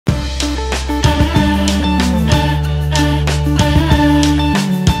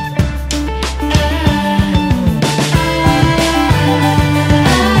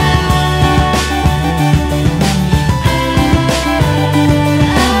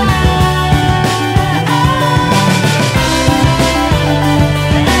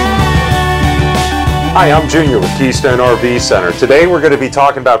Hi, I'm Junior with Keystone RV Center. Today we're going to be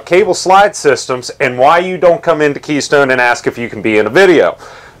talking about cable slide systems and why you don't come into Keystone and ask if you can be in a video.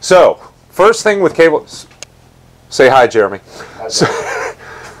 So, first thing with cable... Say hi, Jeremy.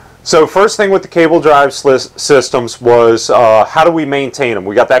 So first thing with the cable drive systems was how do we maintain them?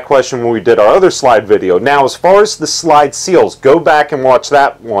 We got that question when we did our other slide video. Now, as far as the slide seals, go back and watch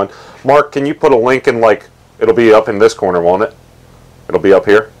that one. Mark, can you put a link in, like, it'll be up in this corner, won't it? It'll be up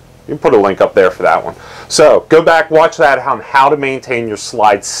here. You can put a link up there for that one. So go back, watch that on how to maintain your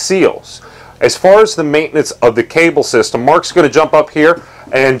slide seals. As far as the maintenance of the cable system, Mark's going to jump up here,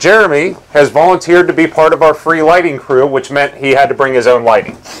 and Jeremy has volunteered to be part of our free lighting crew, which meant he had to bring his own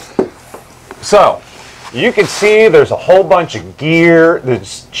lighting. So you can see there's a whole bunch of gear,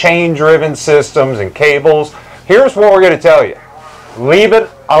 there's chain-driven systems and cables. Here's what we're going to tell you. Leave it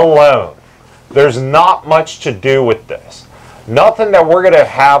alone. There's not much to do with this. Nothing that we're going to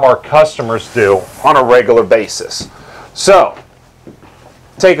have our customers do on a regular basis. So,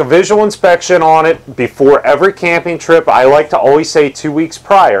 take a visual inspection on it before every camping trip. I like to always say 2 weeks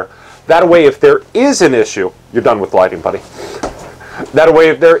prior. That way, if there is an issue, you're done with lighting, buddy. That way,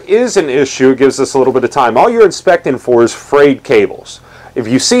 if there is an issue, it gives us a little bit of time. All you're inspecting for is frayed cables. If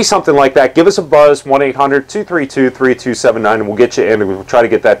you see something like that, give us a buzz, 1-800-232-3279, and we'll get you in, and we'll try to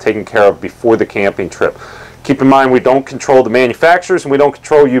get that taken care of before the camping trip. Keep in mind, we don't control the manufacturers and we don't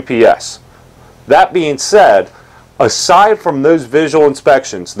control UPS. That being said, aside from those visual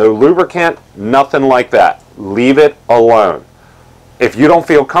inspections, no lubricant, nothing like that. Leave it alone. If you don't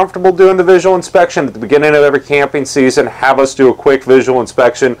feel comfortable doing the visual inspection at the beginning of every camping season, have us do a quick visual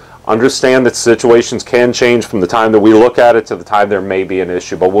inspection. Understand that situations can change from the time that we look at it to the time there may be an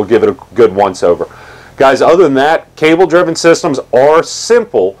issue, but we'll give it a good once over. Guys, other than that, cable-driven systems are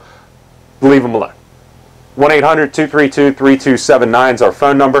simple. Leave them alone. 1-800-232-3279 is our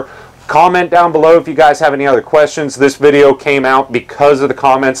phone number. Comment down below if you guys have any other questions. This video came out because of the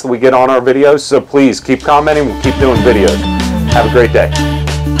comments that we get on our videos, so please keep commenting. We'll keep doing videos. Have a great day.